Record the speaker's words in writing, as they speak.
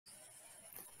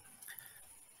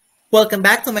Welcome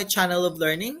back to my channel of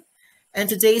learning. And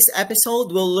today's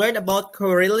episode, we'll learn about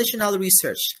correlational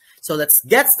research. So let's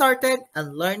get started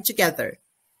and learn together.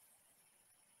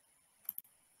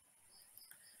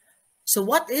 So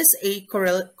what is a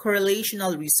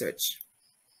correlational research?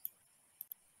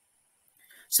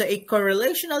 So a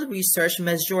correlational research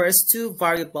measures two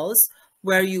variables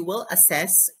where you will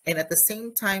assess and at the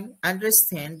same time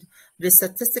understand the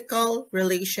statistical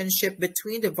relationship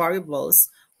between the variables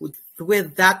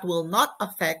with that will not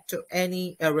affect to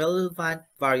any irrelevant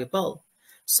variable.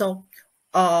 So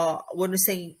when we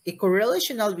say a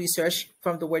correlational research,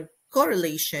 from the word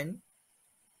correlation,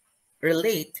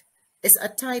 relate, is a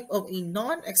type of a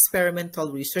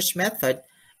non-experimental research method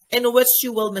in which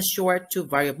you will measure two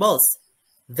variables.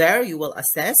 There you will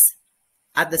assess,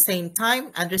 at the same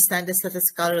time understand the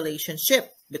statistical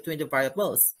relationship between the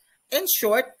variables. In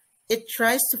short, it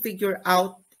tries to figure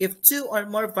out if two or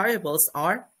more variables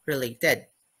are related.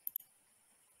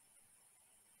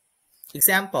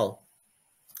 Example: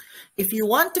 if you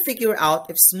want to figure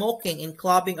out if smoking and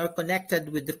clubbing are connected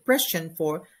with depression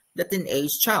for the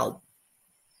teenage child,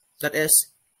 that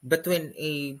is, between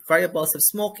a variables of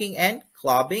smoking and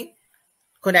clubbing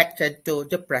connected to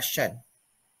depression.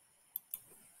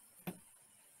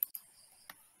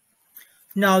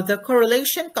 Now, the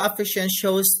correlation coefficient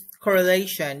shows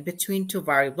correlation between two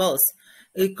variables.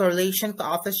 A correlation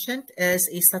coefficient is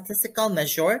a statistical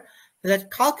measure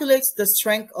that calculates the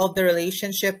strength of the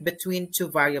relationship between two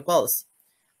variables.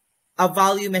 A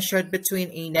value measured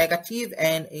between a negative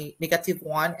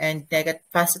one and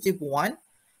positive one.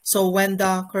 So when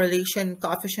the correlation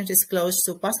coefficient is close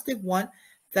to positive one,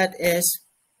 that is,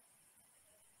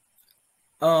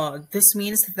 this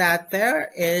means that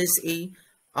there is a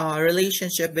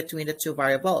relationship between the two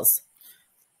variables.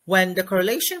 When the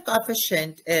correlation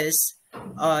coefficient is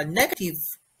negative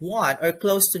 1 or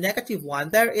close to negative 1,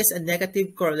 there is a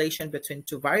negative correlation between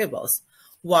two variables.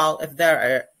 While if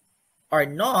there are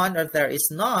none, or there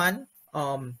is none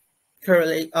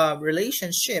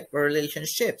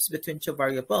relationships between two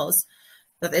variables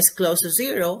that is close to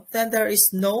 0, then there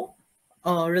is no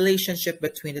relationship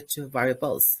between the two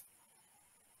variables.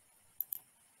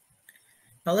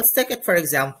 Now let's take it for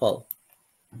example.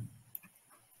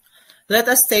 Let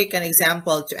us take an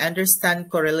example to understand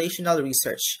correlational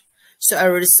research. So a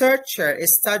researcher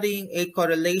is studying a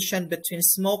correlation between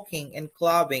smoking and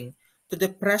clubbing to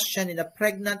depression in a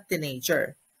pregnant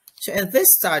teenager. So in this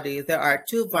study, there are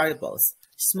two variables,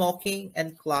 smoking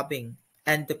and clubbing,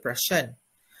 and depression.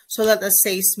 So let us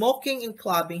say smoking and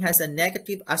clubbing has a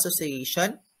negative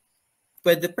association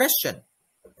with depression.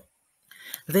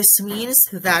 This means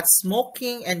that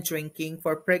smoking and drinking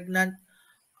for pregnant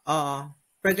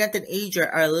teenagers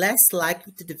are less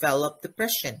likely to develop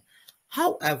depression.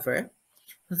 However,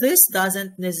 this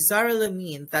doesn't necessarily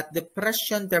mean that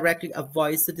depression directly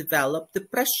avoids to develop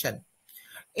depression.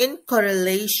 In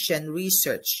correlation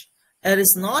research, it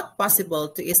is not possible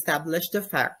to establish the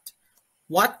fact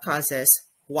what causes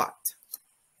what.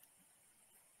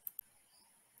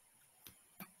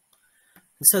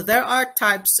 So there are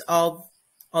types of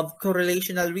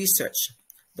correlational research: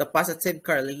 the positive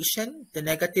correlation, the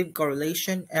negative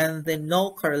correlation, and the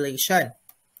no correlation.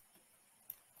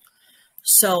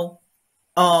 So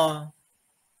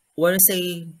when I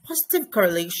say positive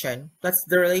correlation, that's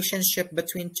the relationship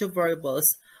between two variables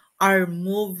are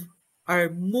move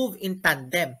in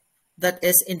tandem, that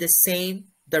is in the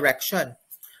same direction.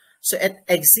 So it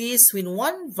exists when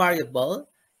one variable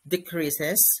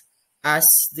decreases as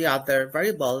the other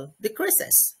variable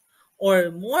decreases,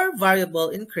 or more variable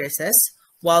increases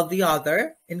while the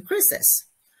other increases.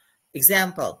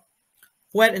 Example: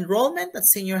 when enrollment at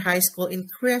senior high school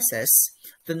increases,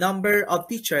 the number of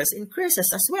teachers increases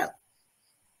as well.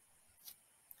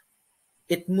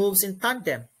 It moves in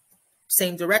tandem,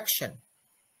 same direction.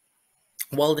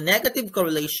 While the negative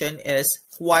correlation is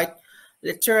quite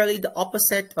literally the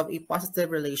opposite of a positive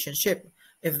relationship.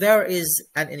 If there is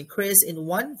an increase in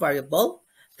one variable,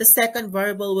 the second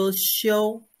variable will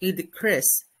show a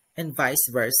decrease, and vice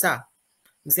versa.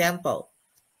 Example: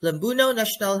 Lambuno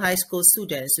National High School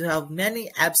students who have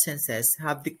many absences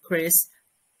have decreased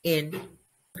in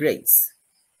grades.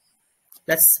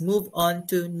 Let's move on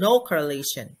to no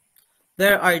correlation.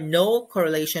 There are no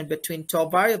correlation between two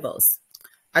variables.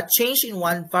 A change in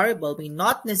one variable may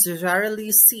not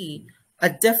necessarily see a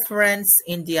difference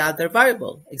in the other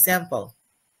variable. Example: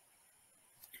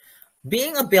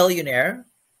 being a billionaire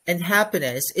and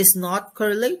happiness is not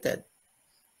correlated.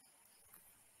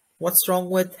 What's wrong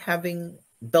with having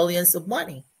billions of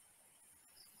money?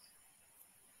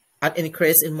 An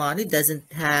increase in money doesn't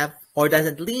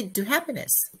lead to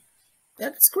happiness.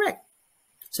 That's correct.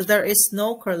 So there is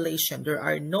no correlation. There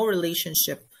are no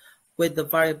relationship with the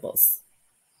variables.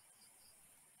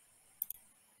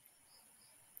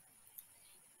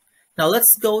 Now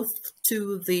let's go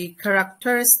to the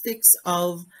characteristics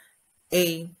of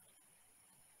a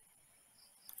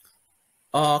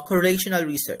correlational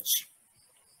research.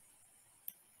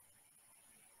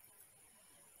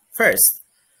 First,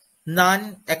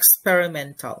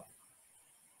 non-experimental.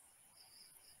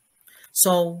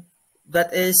 So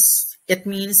it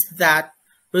means that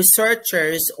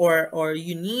researchers or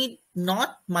you need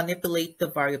not manipulate the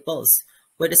variables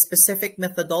with a specific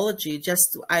methodology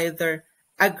just to either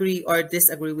agree or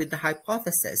disagree with the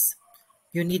hypothesis.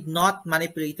 You need not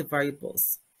manipulate the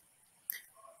variables.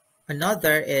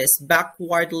 Another is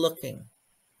backward looking.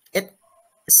 It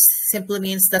simply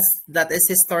means that is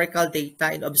historical data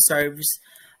and observes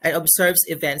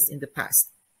events in the past.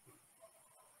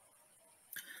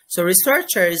 So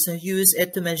researchers use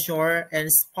it to measure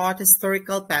and spot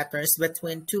historical patterns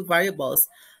between two variables,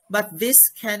 but this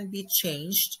can be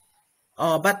changed.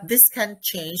 But this can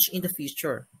change in the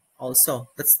future. Also,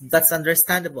 that's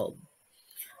understandable.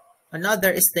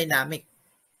 Another is dynamic.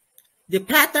 The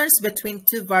patterns between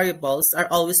two variables are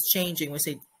always changing. We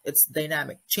say it's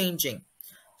dynamic, changing.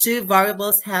 Two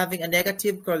variables having a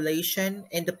negative correlation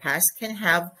in the past can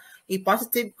have a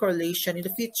positive correlation in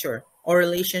the future or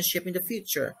relationship in the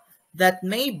future that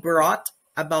may brought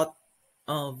about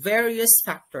various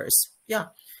factors. Yeah,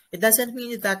 it doesn't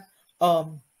mean that a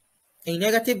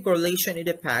negative correlation in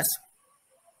the past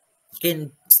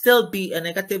can still be a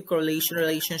negative correlation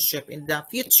relationship in the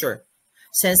future,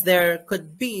 since there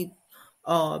could be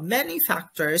many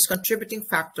factors, contributing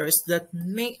factors that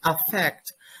may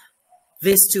affect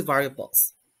these two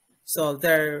variables. So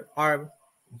there are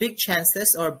big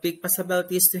chances or big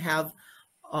possibilities to have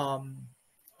um,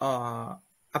 a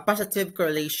positive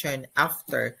correlation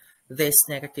after this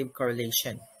negative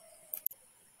correlation.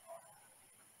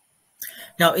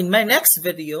 Now, in my next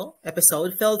video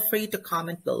episode, feel free to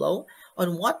comment below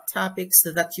on what topics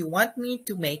that you want me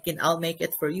to make, and I'll make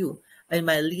it for you in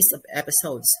my list of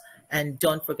episodes. And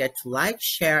don't forget to like,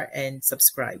 share, and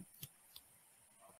subscribe.